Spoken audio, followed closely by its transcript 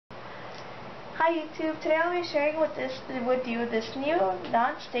Hi YouTube, today I'll be sharing with you this new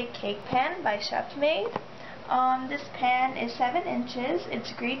non-stick cake pan by CHEFMADE. This pan is 7 inches.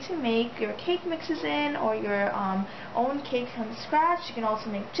 It's great to make your cake mixes in or your own cake from scratch. You can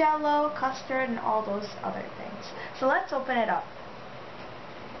also make jello, custard, and all those other things. So let's open it up.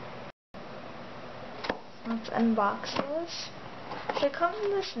 Let's unbox this. So it comes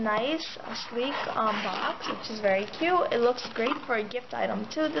in this nice, sleek box, which is very cute. It looks great for a gift item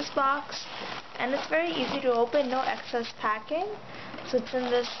too, this box. And it's very easy to open, no excess packing. So it's in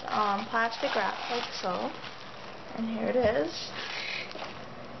this plastic wrap like so. And here it is.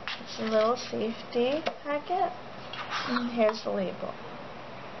 It's a little safety packet. And here's the label.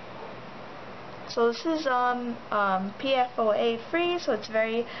 So this is PFOA free, so it's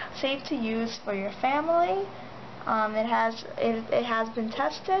very safe to use for your family. It has been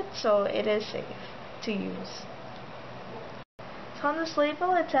tested, so it is safe to use. So on this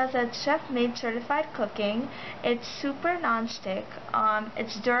label it says that it's CHEFMADE certified cooking. It's super non-stick.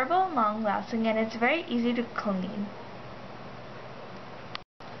 It's durable and long-lasting, and it's very easy to clean.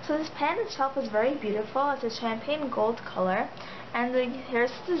 So this pan itself is very beautiful. It's a champagne gold color, and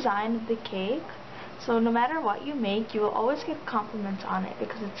here's the design of the cake. So no matter what you make, you will always get compliments on it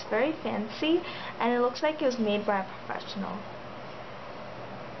because it's very fancy and it looks like it was made by a professional.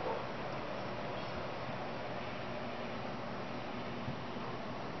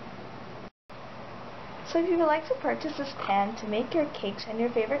 So if you would like to purchase this pan to make your cakes and your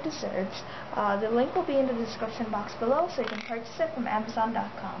favorite desserts, the link will be in the description box below, so you can purchase it from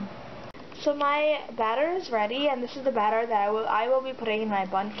Amazon.com. So my batter is ready, and this is the batter that I will be putting in my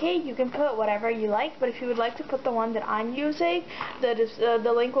Bundt cake. You can put whatever you like, but if you would like to put the one that I'm using,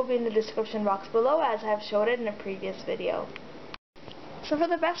 the link will be in the description box below, as I have showed it in a previous video. So for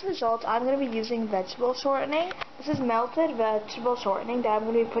the best results, I'm going to be using vegetable shortening. This is melted vegetable shortening that I'm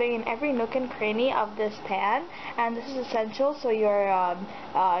going to be putting in every nook and cranny of this pan, and this is essential so your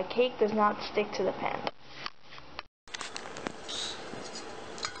cake does not stick to the pan.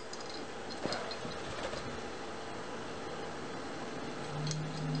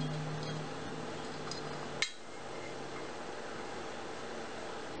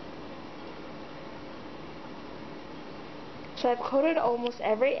 So I've coated almost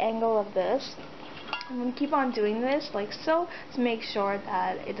every angle of this. I'm going to keep on doing this like so to make sure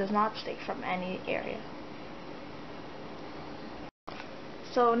that it does not stick from any area.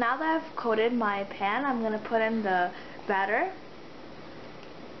 So now that I've coated my pan, I'm going to put in the batter.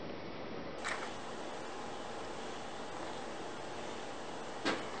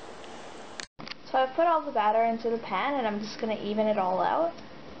 So I've put all the batter into the pan and I'm just going to even it all out.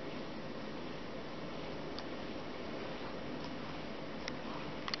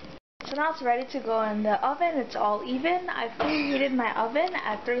 So now it's ready to go in the oven. It's all even. I've preheated my oven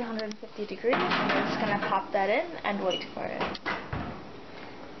at 350 degrees, and I'm just going to pop that in and wait for it.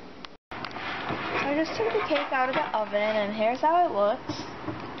 So I just took the cake out of the oven, and here's how it looks.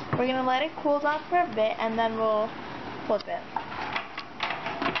 We're going to let it cool down for a bit, and then we'll flip it.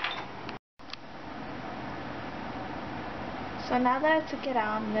 So now that I took it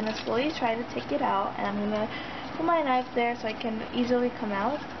out, I'm going to slowly try to take it out, and I'm going to put my knife there so I can easily come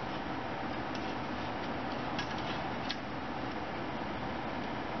out.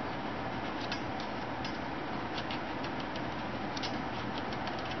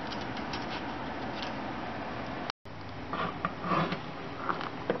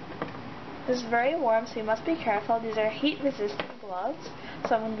 This is very warm, so you must be careful. These are heat-resistant gloves,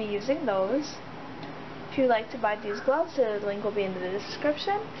 so I'm going to be using those. If you'd like to buy these gloves, the link will be in the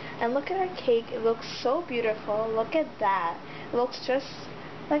description. And look at our cake. It looks so beautiful. Look at that. It looks just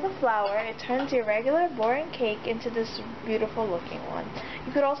like a flower. It turns your regular, boring cake into this beautiful looking one.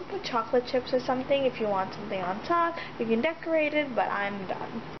 You could also put chocolate chips or something if you want something on top. You can decorate it, but I'm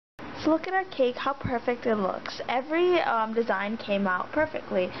done. So look at our cake, how perfect it looks. Every design came out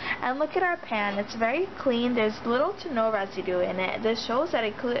perfectly. And look at our pan, it's very clean. There's little to no residue in it. This shows that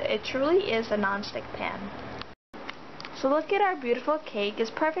it truly is a non-stick pan. So look at our beautiful cake.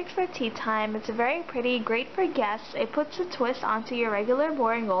 It's perfect for tea time. It's very pretty, great for guests. It puts a twist onto your regular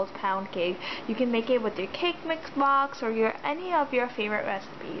boring old pound cake. You can make it with your cake mix box or any of your favorite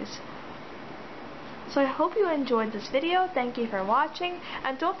recipes. So I hope you enjoyed this video. Thank you for watching,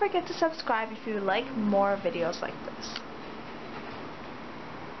 and don't forget to subscribe if you would like more videos like this.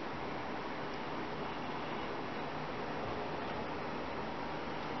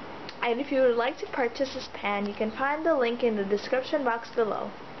 And if you would like to purchase this pan, you can find the link in the description box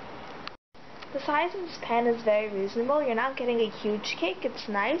below. The size of this pan is very reasonable. You're not getting a huge cake. It's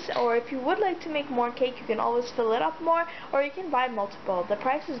nice. Or if you would like to make more cake, you can always fill it up more, or you can buy multiple. The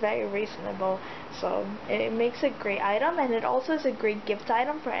price is very reasonable, so it makes a great item, and it also is a great gift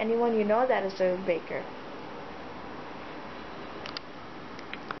item for anyone you know that is a baker.